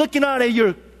 or you're looking out at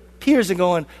your peers and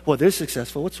going, well, they're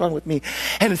successful, what's wrong with me?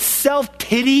 And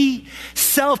self-pity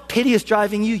is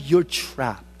driving you, you're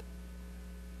trapped.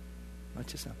 Not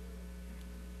just now.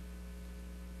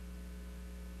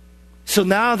 So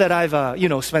now that I've,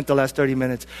 spent the last 30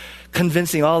 minutes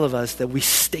convincing all of us that we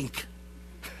stink.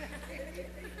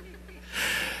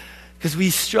 Because we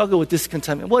struggle with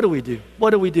discontentment. What do we do?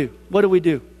 Do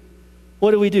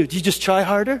you just try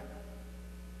harder?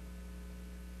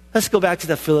 Let's go back to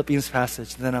that Philippians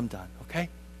passage, and then I'm done, okay?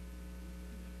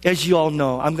 As you all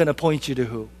know, I'm going to point you to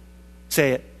who?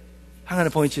 Say it. I'm going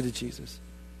to point you to Jesus.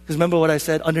 Because remember what I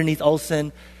said? Underneath all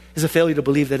sin is a failure to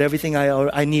believe that everything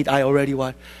I need, I already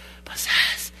what?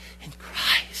 Possess in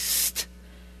Christ.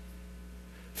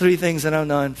 3 things that I'm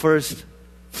done. First,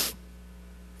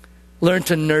 learn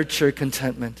to nurture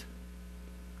contentment.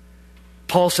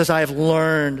 Paul says, I have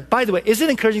learned. By the way, is it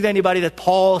encouraging to anybody that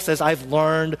Paul says, I've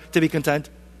learned to be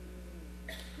content?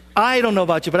 I don't know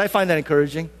about you, but I find that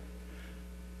encouraging.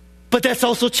 But that's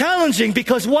also challenging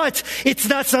because what? It's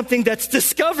not something that's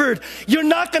discovered. You're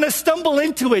not going to stumble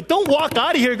into it. Don't walk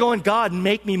out of here going, God,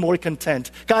 make me more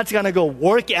content. God's going to go,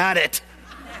 work at it.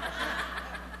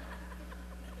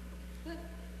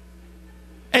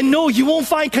 And no, you won't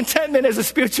find contentment as a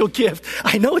spiritual gift.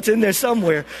 I know it's in there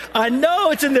somewhere. I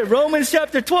know it's in there. Romans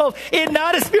chapter 12. It's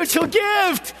not a spiritual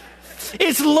gift.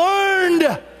 It's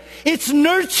learned. It's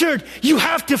nurtured. You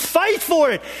have to fight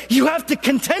for it. You have to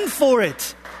contend for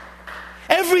it.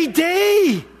 Every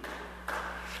day.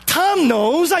 Tom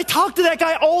knows. I talk to that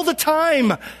guy all the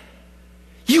time.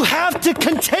 You have to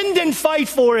contend and fight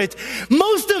for it.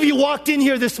 Most of you walked in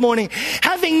here this morning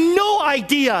having no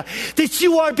idea that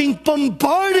you are being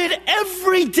bombarded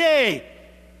every day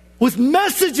with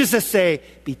messages that say,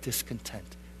 be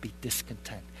discontent, be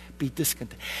discontent, be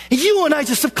discontent. And you and I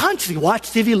just subconsciously watch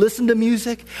TV, listen to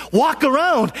music, walk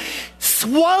around,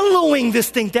 swallowing this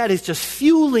thing that is just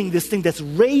fueling this thing that's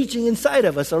raging inside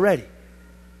of us already.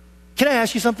 Can I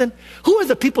ask you something? Who are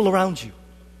the people around you?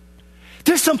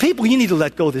 There's some people you need to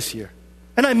let go this year.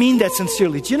 And I mean that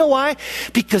sincerely. Do you know why?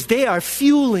 Because they are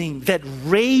fueling that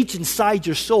rage inside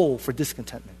your soul for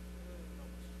discontentment.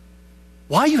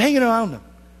 Why are you hanging around them?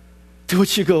 To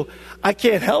which you go, I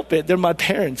can't help it. They're my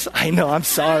parents. I know, I'm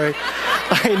sorry.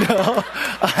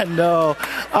 I know.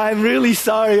 I'm really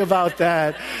sorry about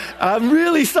that. I'm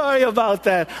really sorry about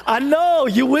that. I know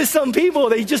you're with some people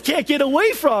that you just can't get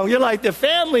away from. You're like, they're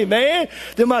family, man.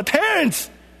 They're my parents.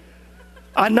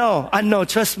 I know,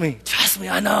 trust me,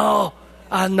 I know.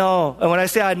 And when I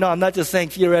say I know, I'm not just saying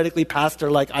theoretically,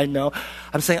 pastor, like I know.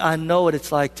 I'm saying I know what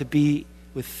it's like to be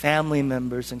with family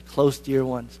members and close dear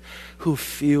ones who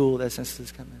feel that sense of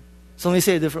discontentment. So let me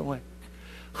say it a different way.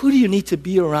 Who do you need to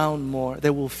be around more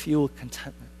that will fuel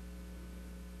contentment?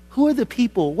 Who are the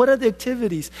people? What are the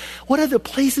activities? What are the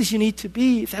places you need to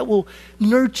be that will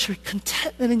nurture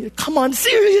contentment in you? Come on,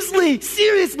 seriously.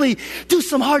 Do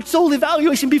some heart soul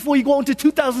evaluation before you go into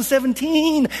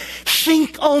 2017.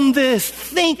 Think on this.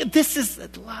 Think this is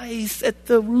what lies at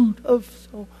the root of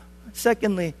so.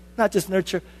 Secondly, not just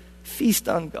nurture, feast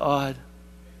on God.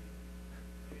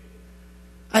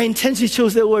 I intentionally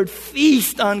chose that word,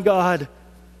 feast on God.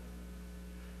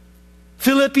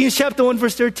 Philippians chapter 1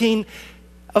 verse 13.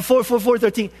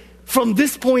 4:13. From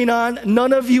this point on,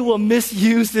 none of you will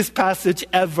misuse this passage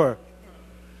ever.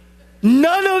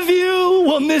 None of you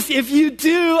will miss. If you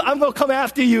do, I'm going to come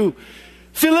after you.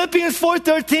 Philippians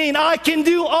 4:13. I can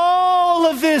do all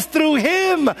of this through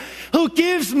Him who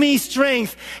gives me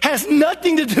strength. Has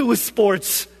nothing to do with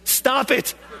sports. Stop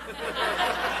it.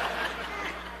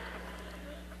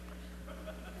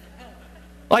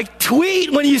 Like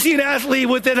tweet when you see an athlete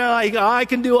with it, like, I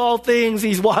can do all things.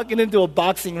 He's walking into a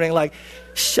boxing ring like,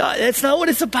 shut, that's not what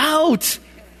it's about.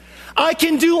 I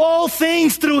can do all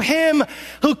things through Him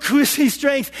who gives me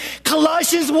strength.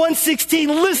 Colossians 1:16,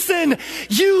 listen,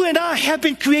 you and I have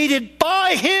been created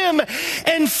by Him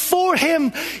and for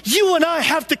Him. You and I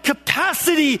have the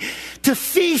capacity to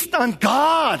feast on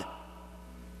God.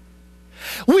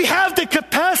 We have the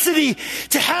capacity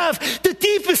to have the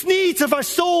deepest needs of our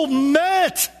soul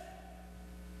met.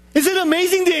 Is it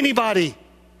amazing to anybody?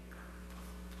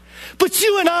 But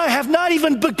you and I have not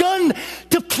even begun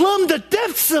to plumb the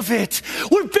depths of it.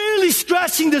 We're barely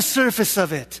scratching the surface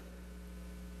of it.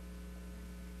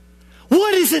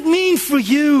 What does it mean for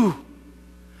you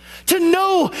to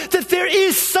know that there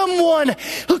is someone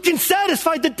who can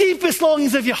satisfy the deepest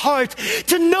longings of your heart?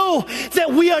 To know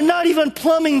that we are not even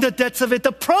plumbing the depths of it.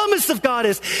 The promise of God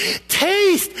is,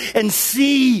 taste and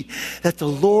see that the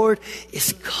Lord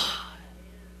is God.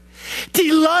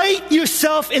 Delight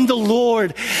yourself in the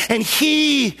Lord, and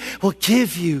He will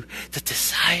give you the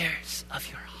desires of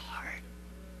your heart.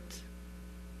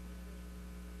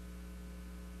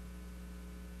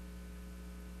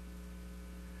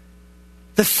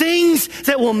 The things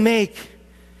that will make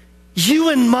you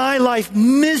and my life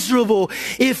miserable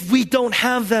if we don't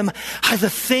have them are the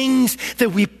things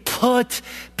that we put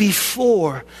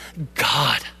before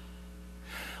God.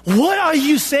 What are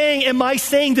you saying, am I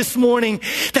saying this morning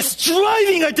that's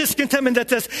driving our discontentment that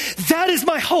says, that is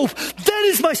my hope, that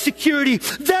is my security,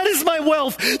 that is my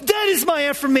wealth, that is my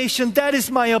affirmation, that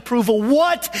is my approval?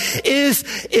 What is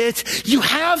it? You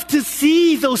have to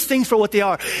see those things for what they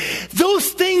are.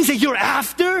 Those things that you're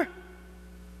after,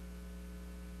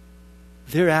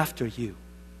 they're after you.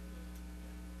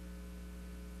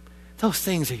 Those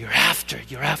things that you're after.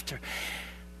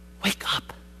 Wake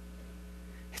up.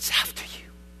 It's after you.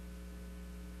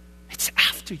 It's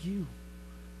after you.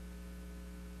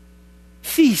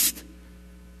 Feast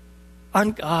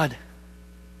on God.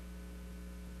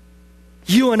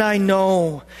 you and I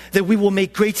know that we will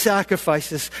make great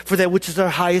sacrifices for that which is our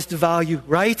highest value,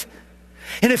 right?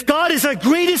 And if God is our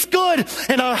greatest good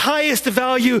and our highest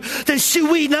value, then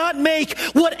should we not make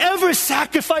whatever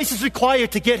sacrifice is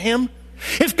required to get Him?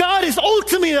 If God is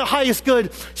ultimately our highest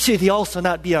good, should He also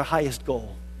not be our highest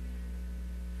goal?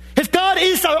 If God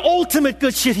is our ultimate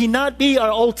good, should He not be our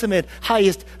ultimate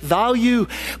highest value?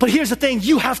 But here's the thing,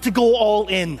 you have to go all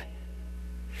in.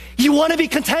 You want to be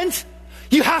content?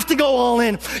 You have to go all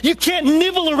in. You can't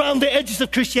nibble around the edges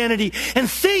of Christianity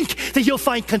and think that you'll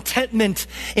find contentment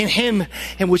in Him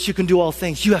in which you can do all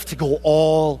things. You have to go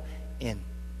all in.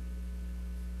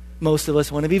 Most of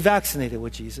us want to be vaccinated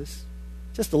with Jesus.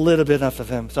 Just a little bit enough of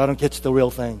Him so I don't catch the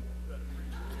real thing.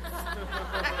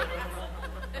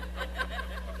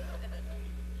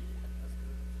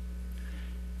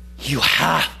 You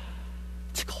have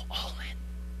to go all in.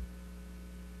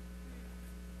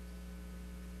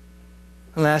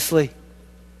 And lastly,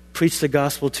 preach the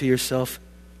gospel to yourself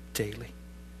daily.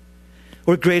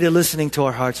 We're great at listening to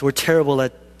our hearts. We're terrible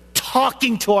at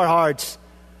talking to our hearts.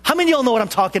 How many of y'all know what I'm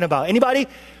talking about? Anybody?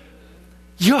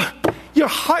 Your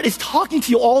heart is talking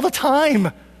to you all the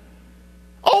time.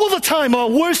 All the time. Our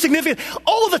words significant.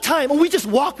 All the time. And we just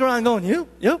walk around going, yeah.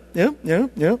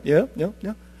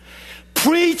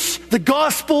 Preach the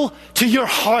gospel to your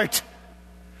heart.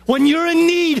 When you're in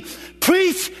need,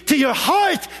 preach to your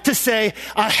heart to say,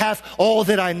 I have all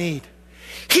that I need.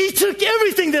 He took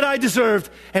everything that I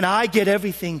deserved, and I get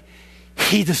everything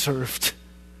He deserved.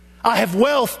 I have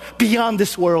wealth beyond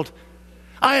this world.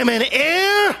 I am an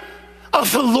heir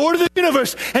of the Lord of the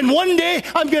universe, and one day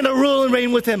I'm going to rule and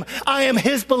reign with Him. I am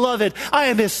His beloved. I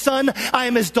am His son. I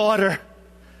am His daughter.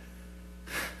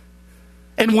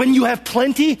 And when you have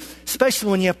plenty,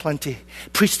 especially when you have plenty,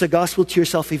 preach the gospel to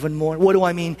yourself even more. What do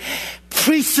I mean?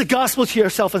 Preach the gospel to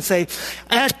yourself and say,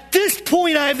 at this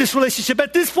point I have this relationship.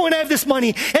 At this point I have this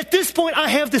money. At this point I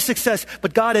have this success.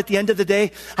 But God, at the end of the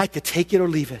day, I could take it or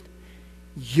leave it.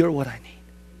 You're what I need.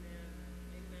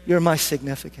 You're my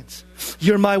significance.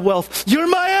 You're my wealth. You're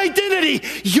my identity.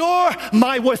 You're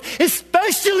my worth.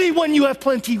 Especially when you have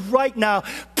plenty right now.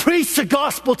 Preach the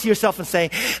gospel to yourself and say,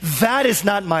 that is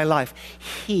not my life.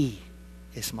 He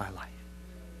is my life.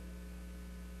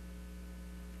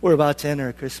 We're about to enter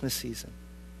a Christmas season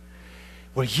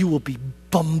where you will be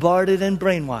bombarded and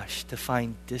brainwashed to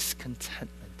find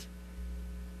discontentment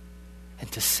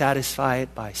and to satisfy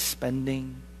it by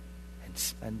spending and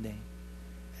spending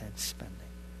and spending.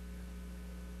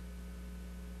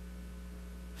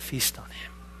 Feast on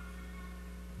Him.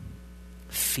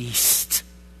 Feast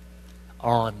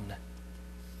on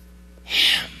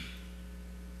Him.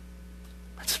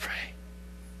 Let's pray.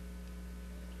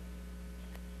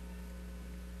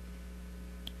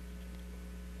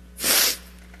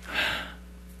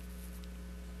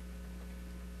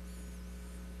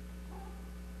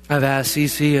 I've asked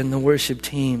CC and the worship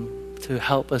team to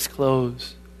help us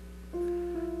close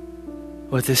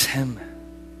with this hymn.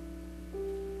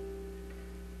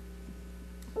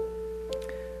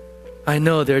 I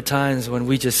know there are times when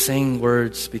we just sing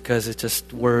words because it's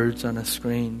just words on a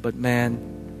screen, but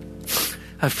man,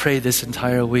 I've prayed this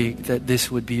entire week that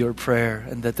this would be your prayer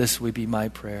and that this would be my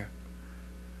prayer.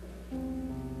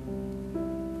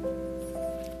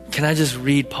 Can I just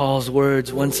read Paul's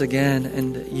words once again,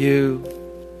 and you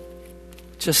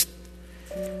just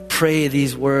pray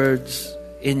these words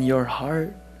in your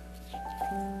heart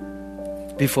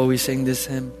before we sing this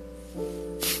hymn?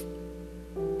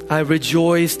 I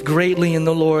rejoiced greatly in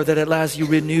the Lord that at last you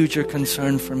renewed your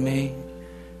concern for me.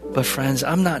 But friends,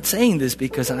 I'm not saying this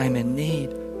because I'm in need,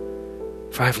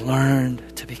 for I've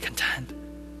learned to be content,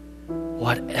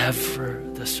 whatever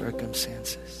the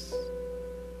circumstances.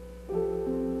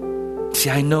 See,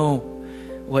 I know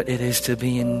what it is to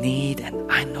be in need,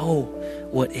 and I know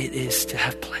what it is to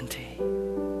have plenty.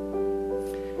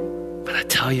 But I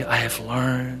tell you, I have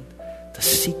learned the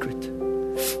secret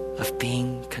of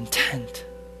being content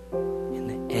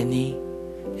in any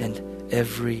and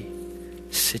every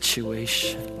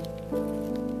situation.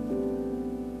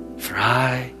 For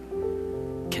I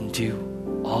can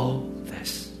do all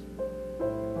this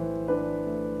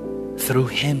through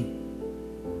Him